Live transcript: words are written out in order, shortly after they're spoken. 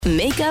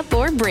Makeup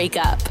or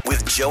breakup.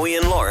 With Joey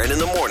and Lauren in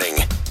the morning.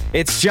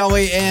 It's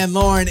Joey and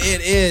Lauren.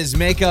 It is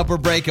Makeup or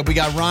Breakup. We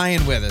got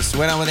Ryan with us.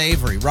 Went on with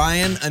Avery.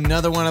 Ryan,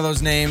 another one of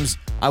those names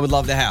I would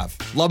love to have.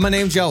 Love my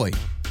name, Joey.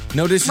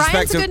 No disrespect.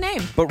 Ryan's a good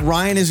name. But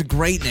Ryan is a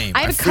great name.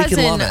 I have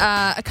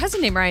a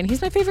cousin named Ryan.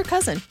 He's my favorite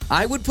cousin.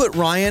 I would put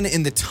Ryan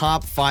in the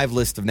top 5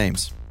 list of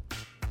names.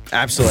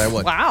 Absolutely, I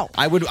would. Wow.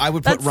 I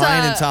would put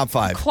Ryan in top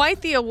 5.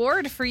 Quite the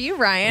award for you,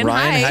 Ryan.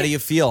 Ryan, Hi. how do you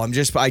feel?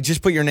 I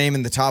just put your name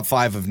in the top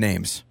 5 of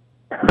names.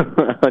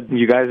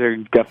 You guys are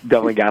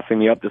definitely gassing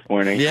me up this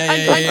morning.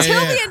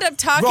 Until we end up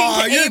talking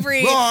to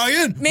Avery.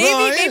 Ryan,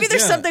 maybe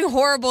there's something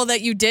horrible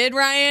that you did,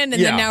 Ryan,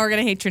 and then now we're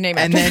going to hate your name.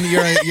 And then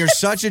you're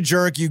such a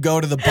jerk, you go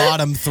to the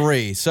bottom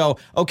 3. So,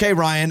 okay,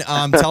 Ryan,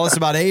 tell us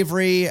about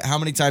Avery. How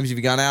many times have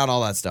you gone out?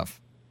 All that stuff.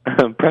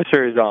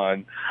 Pressure is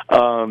on.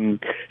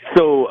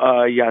 So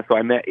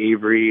I met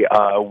Avery.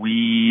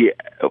 We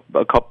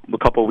a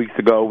couple of weeks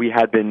ago, we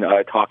had been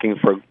talking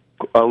for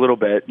a little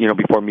bit,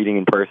 before meeting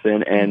in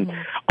person, and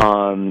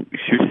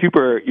she was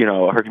super,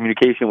 her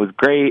communication was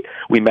great.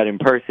 We met in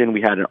person.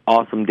 We had an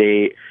awesome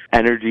date.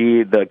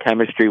 Energy, the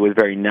chemistry was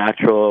very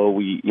natural.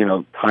 We,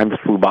 time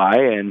flew by,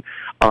 and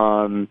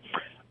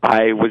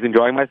I was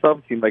enjoying myself.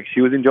 It seemed like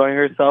she was enjoying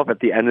herself. At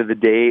the end of the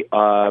date,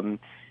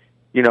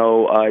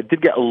 it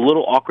did get a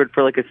little awkward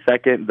for like a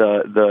second.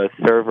 The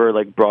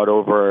server brought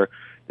over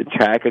the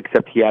check,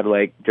 except he had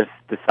just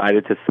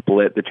decided to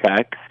split the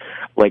checks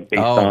based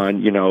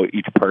on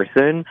each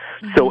person.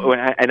 So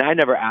I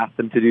never asked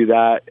him to do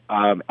that.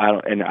 I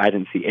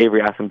didn't see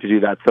Avery ask him to do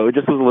that. So it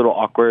just was a little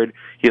awkward.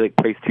 He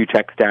placed 2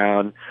 checks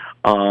down,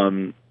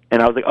 and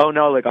I was like, oh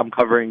no, I'm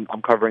covering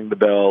the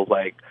bill.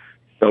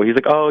 So he's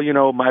like,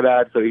 oh, my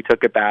bad. So he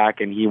took it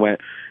back and he went,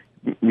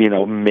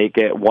 make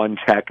it 1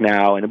 check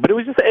now. But it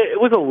was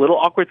it was a little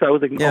awkward. So I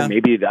was like, oh,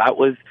 maybe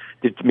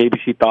maybe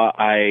she thought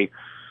I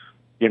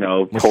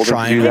told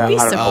her to do that.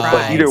 I don't know.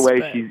 But either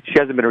way, she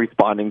hasn't been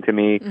responding to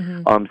me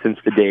since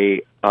the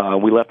date.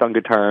 We left on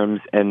good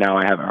terms, and now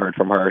I haven't heard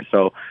from her.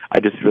 So I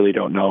just really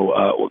don't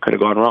know what could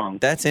have gone wrong.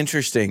 That's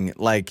interesting.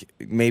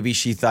 Maybe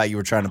she thought you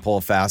were trying to pull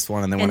a fast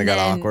one, and then when it got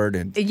awkward.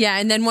 And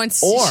then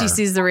once she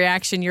sees the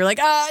reaction, you're like,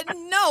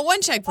 no,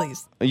 1 check,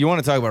 please. You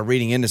want to talk about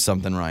reading into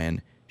something,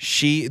 Ryan.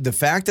 The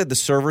fact that the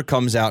server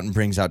comes out and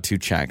brings out 2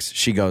 checks,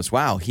 she goes,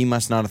 wow, he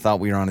must not have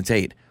thought we were on a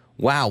date.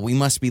 Wow, we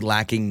must be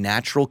lacking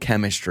natural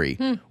chemistry.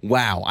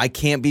 Wow, I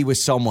can't be with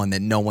someone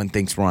that no one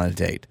thinks we're on a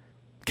date.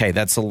 Okay,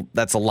 that's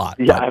a lot.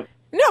 Yeah.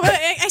 No, but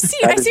I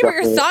see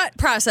where your thought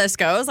process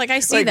goes. I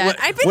see that.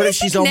 What if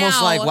she's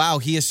almost wow,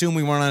 he assumed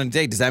we weren't on a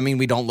date? Does that mean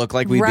we don't look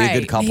like we'd be a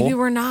good couple? Maybe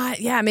we're not.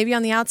 Yeah, maybe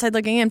on the outside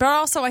looking in. But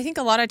also, I think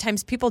a lot of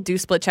times people do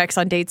split checks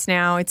on dates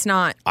now. It's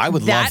not I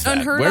would love that.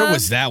 Unheard Where of.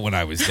 was that when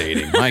I was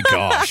dating? My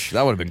gosh,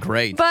 that would have been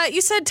great. But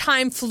you said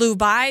time flew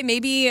by.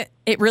 Maybe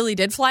it really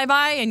did fly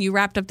by and you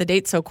wrapped up the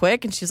date so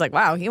quick. And she's like,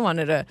 wow, he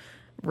wanted to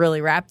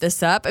really wrap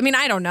this up. I mean,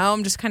 I don't know.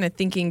 I'm just kind of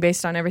thinking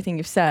based on everything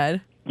you've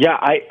said. Yeah,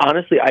 I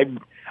honestly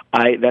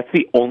that's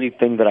the only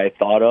thing that I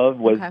thought of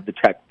was the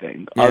check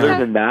thing. Yeah. Other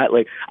than that,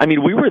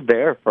 we were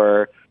there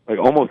for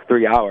almost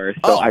 3 hours,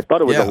 so I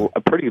thought it was a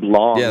pretty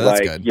long,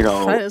 that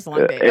is a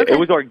long date. It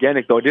was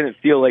organic, though. It didn't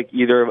feel like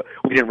either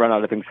we didn't run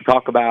out of things to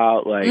talk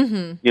about,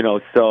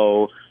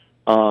 so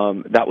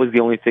that was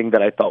the only thing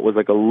that I thought was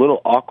a little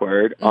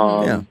awkward.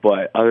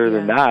 But other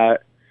than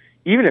that,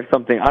 even if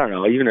something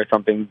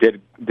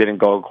didn't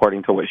go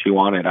according to what she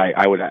wanted,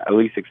 I would at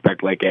least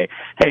expect hey,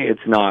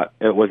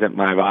 it wasn't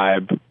my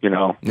vibe,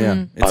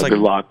 Yeah. It's good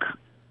luck.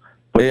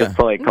 But just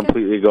to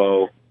completely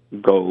go,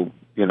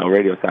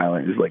 radio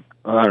silent is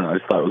I don't know, I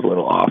just thought it was a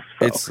little off.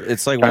 So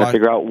it's trying to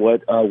figure out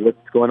what's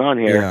going on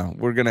here. Yeah,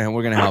 we're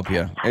gonna help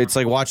you. It's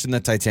like watching the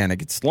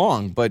Titanic. It's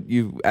long, but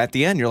at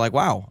the end you're like,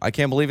 wow, I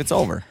can't believe it's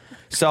over.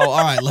 So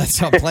all right, let's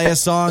play a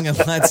song and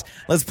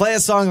let's play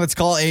a song. Let's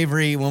call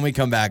Avery when we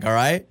come back. All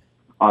right.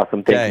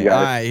 Awesome. Thank you, guys.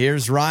 All right,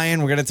 here's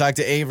Ryan. We're going to talk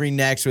to Avery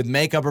next with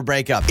Makeup or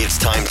Breakup. It's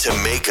time to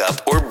make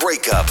up or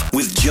break up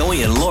with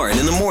Joey and Lauren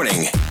in the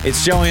morning.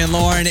 It's Joey and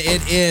Lauren.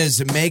 It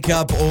is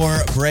Makeup or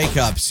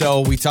Breakup.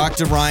 So we talked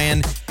to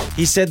Ryan.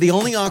 He said the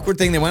only awkward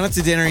thing, they went out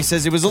to dinner. He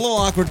says it was a little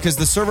awkward because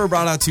the server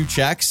brought out 2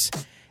 checks.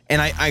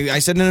 And I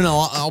said,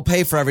 no, I'll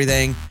pay for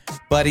everything.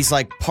 But he's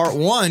like, part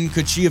 1,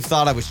 could she have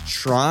thought I was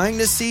trying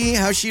to see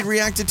how she'd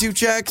react to 2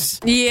 checks?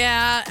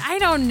 Yeah, I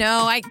don't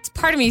know.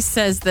 Part of me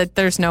says that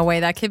there's no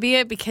way that could be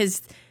it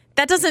because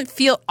that doesn't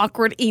feel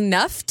awkward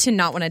enough to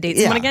not want to date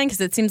someone again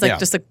because it seems like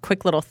just a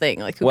quick little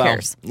thing. Who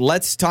cares?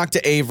 Let's talk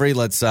to Avery.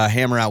 Let's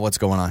hammer out what's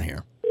going on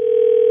here.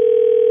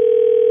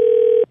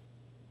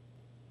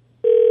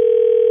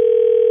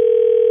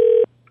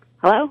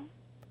 Hello?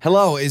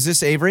 Hello, is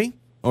this Avery?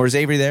 Or is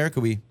Avery there?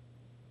 Could we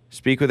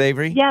speak with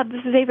Avery? Yeah,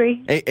 this is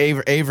Avery.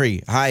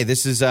 Avery, hi.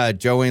 This is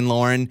Joey and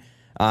Lauren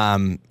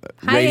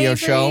radio Avery.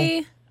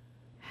 show.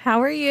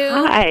 How are you?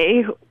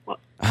 Hi.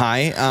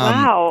 Hi.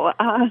 Wow.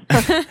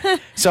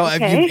 So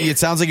okay. it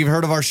sounds like you've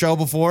heard of our show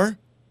before,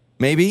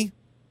 maybe?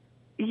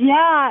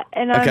 Yeah,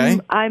 and Okay.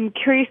 I'm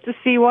curious to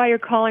see why you're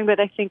calling, but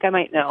I think I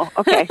might know.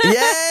 Okay.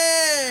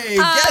 Yay! Hey,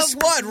 guess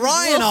what?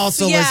 Ryan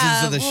also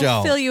listens to the show.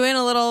 We'll fill you in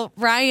a little.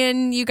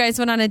 Ryan, you guys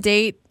went on a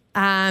date.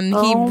 He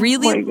Oh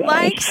really my gosh.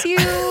 likes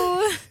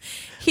you.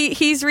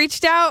 He's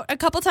reached out a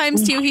couple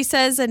times to you, he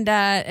says, and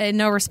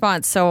no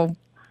response. So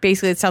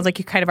basically, it sounds like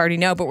you kind of already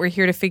know, but we're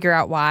here to figure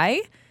out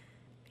why.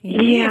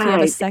 If you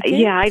have a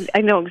second.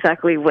 I know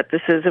exactly what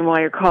this is and why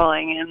you're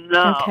calling. And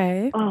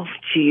Okay. Oh,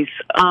 geez.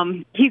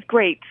 He's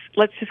great.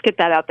 Let's just get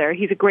that out there.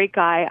 He's a great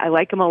guy. I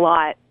like him a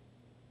lot.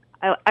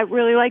 I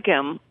really like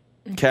him.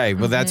 Okay,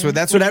 well that's what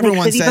Which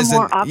everyone makes it even says.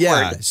 more awkward.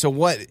 Yeah. So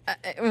what?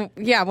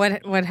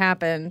 What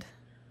happened?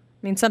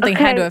 I mean, something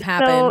had to have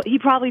happened. So he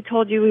probably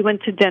told you we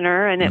went to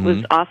dinner and it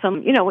was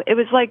awesome. You know, it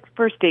was like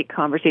first date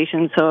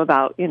conversation, so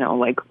about,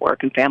 like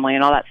work and family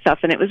and all that stuff.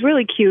 And it was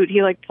really cute.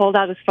 He pulled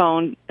out his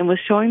phone and was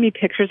showing me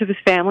pictures of his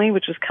family,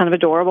 which was kind of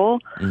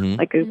adorable.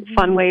 Like a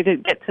fun way to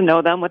get to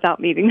know them without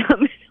meeting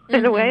them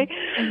in a way.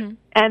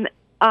 And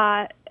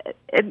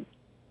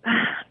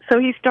so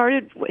he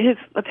started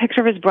a picture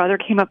of his brother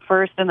came up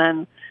first, and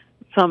then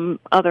some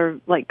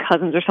other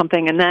cousins or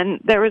something. And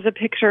then there was a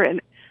picture,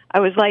 and I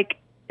was like,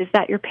 "Is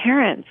that your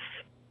parents?"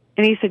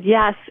 And he said,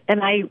 "Yes."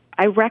 And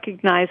I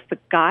recognized the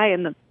guy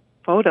in the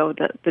photo,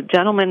 the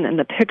gentleman in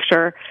the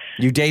picture.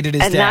 You dated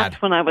his and dad. And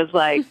that's when I was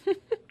like,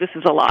 "This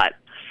is a lot."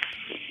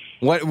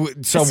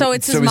 What? So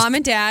it's his mom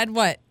and dad.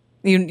 What?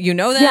 You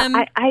know them?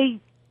 Yeah,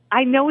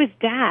 I know his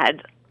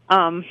dad.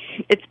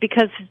 It's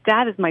because his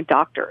dad is my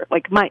doctor.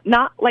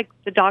 Not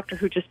the doctor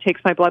who just takes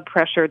my blood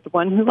pressure, the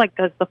one who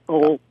does the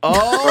full.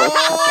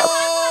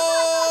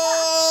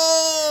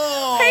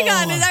 Hang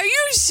on, are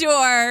you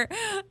sure?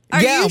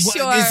 Are you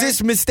sure? Is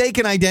this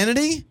mistaken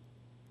identity?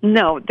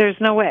 No, there's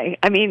no way.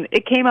 I mean,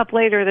 it came up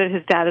later that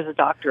his dad is a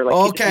doctor. He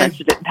just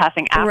mentioned it in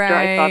passing after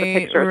I saw the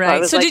picture.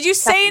 Right. So did you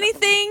say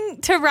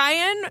anything to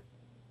Ryan?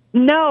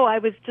 No, I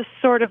was just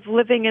sort of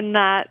living in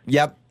that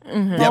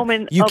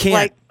moment You of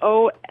can't.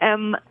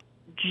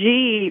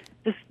 OMG,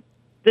 this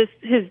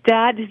his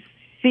dad has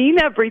seen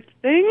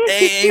everything.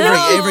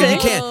 Avery, you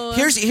can't.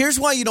 Here's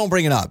why you don't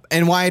bring it up,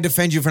 and why I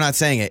defend you for not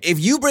saying it. If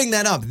you bring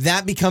that up,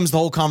 that becomes the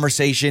whole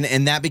conversation,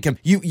 and that becomes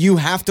you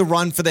have to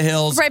run for the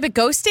hills, right? But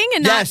ghosting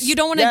and you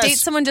don't want to date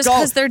someone just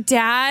because their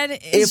dad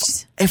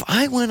is. If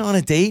I went on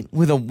a date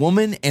with a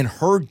woman and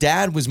her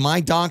dad was my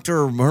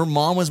doctor or her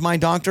mom was my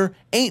doctor,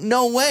 ain't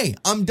no way.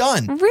 I'm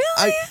done.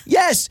 Really?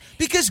 Yes,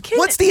 because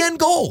what's the end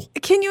goal?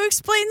 Can you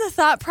explain the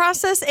thought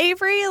process,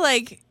 Avery?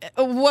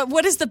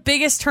 What is the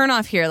biggest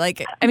turnoff here? I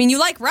mean, you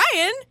like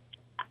Ryan.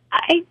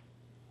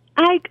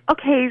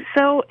 Okay,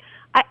 so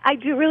I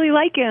do really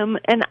like him,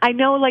 and I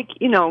know,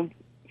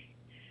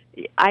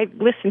 I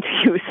listen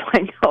to you, so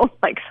I know,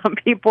 some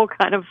people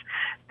kind of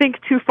think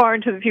too far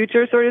into the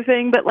future sort of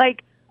thing, but,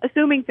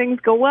 assuming things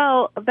go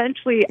well,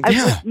 eventually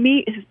I would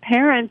meet his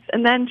parents,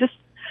 and then his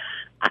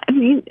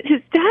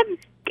dad,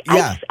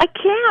 I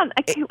can't.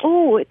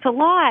 Oh, it's a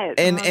lot.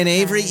 And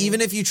Avery,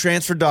 even if you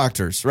transfer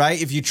doctors,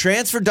 right? If you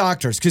transfer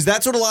doctors, because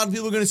that's what a lot of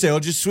people are going to say,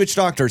 just switch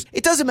doctors.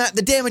 It doesn't matter.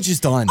 The damage is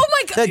done. Oh,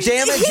 my God. The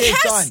damage is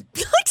done.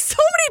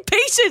 So many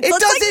patients. It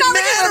doesn't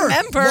matter.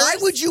 Members. Why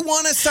would you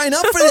want to sign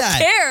up for that?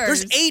 Who cares?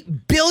 There's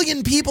 8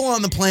 billion people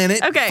on the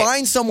planet. Okay.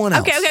 Find someone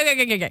else.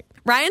 Okay.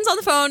 Ryan's on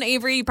the phone.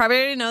 Avery, you probably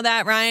already know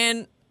that.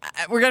 Ryan,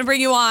 we're going to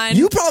bring you on.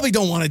 You probably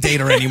don't want to date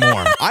her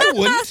anymore. I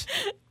wouldn't.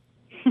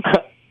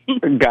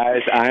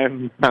 Guys,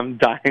 I'm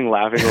dying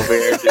laughing over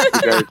here just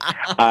because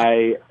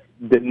I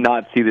did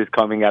not see this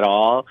coming at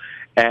all,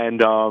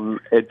 and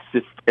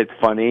it's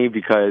funny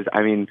because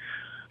honestly,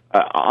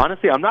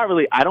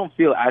 I don't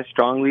feel as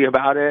strongly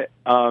about it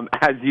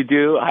as you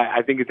do.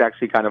 I think it's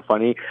actually kind of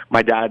funny.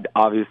 My dad,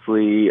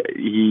 obviously,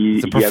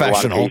 he has a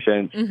lot of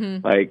patience,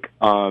 and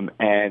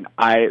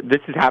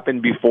this has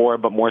happened before,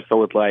 but more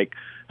so with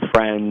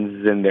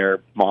friends and their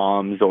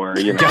moms, or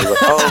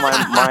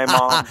my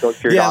mom goes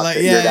to your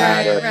doctor, your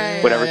dad, or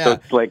whatever. So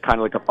it's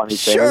kind of a funny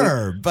thing.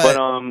 Sure, but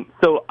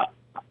so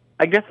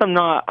I guess I'm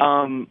not.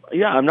 I'm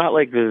not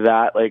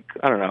that.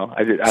 I don't know.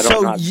 I don't. So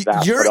not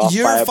that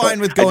you're fine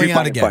with going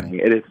out again. Funny.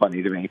 It is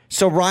funny to me.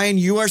 So Ryan,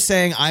 you are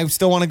saying I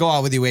still want to go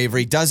out with you,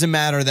 Avery. Doesn't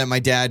matter that my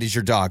dad is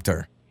your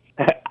doctor.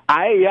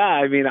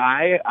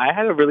 I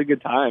had a really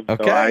good time.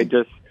 Okay. So I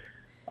just.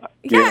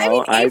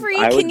 Avery,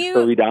 I would can you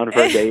still be down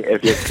for a date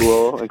if you're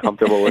cool and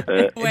comfortable with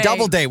it. A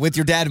double date with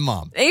your dad and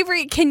mom.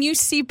 Avery, can you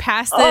see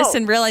past this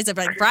and realize that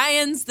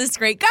Ryan's this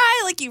great guy?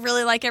 You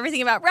really like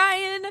everything about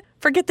Ryan.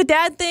 Forget the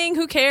dad thing.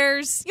 Who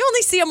cares? You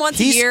only see him once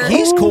a year.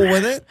 He's cool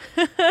with it.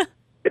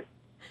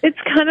 It's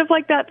kind of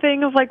like that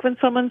thing of when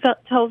someone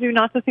tells you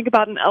not to think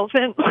about an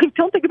elephant.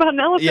 Don't think about an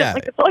elephant. Yeah.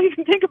 That's all you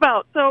can think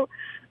about. So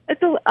it's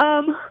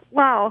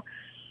wow.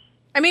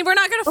 I mean, we're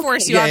not going to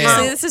force you,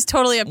 obviously. This is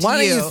totally up to you.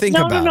 Why don't you think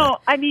about it? No.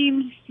 I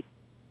mean,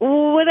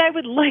 what I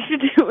would like to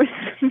do is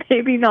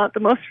maybe not the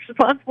most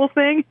responsible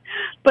thing,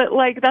 but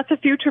that's a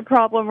future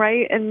problem,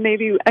 right? And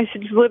maybe I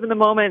should just live in the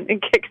moment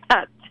and kick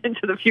that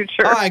into the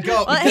future. All right,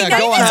 go. Well, hey, yeah, now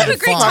go you ahead. guys have a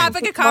great Fine.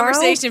 topic of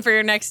conversation for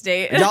your next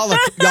date. Y'all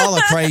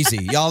are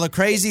crazy. Y'all are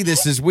crazy.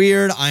 This is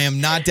weird. I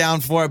am not down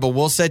for it, but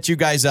we'll set you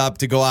guys up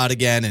to go out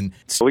again. And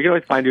We can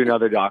always find you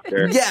another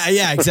doctor.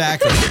 yeah,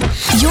 exactly.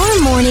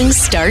 Your mornings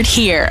start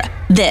here.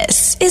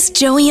 This is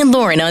Joey and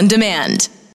Lauren on Demand.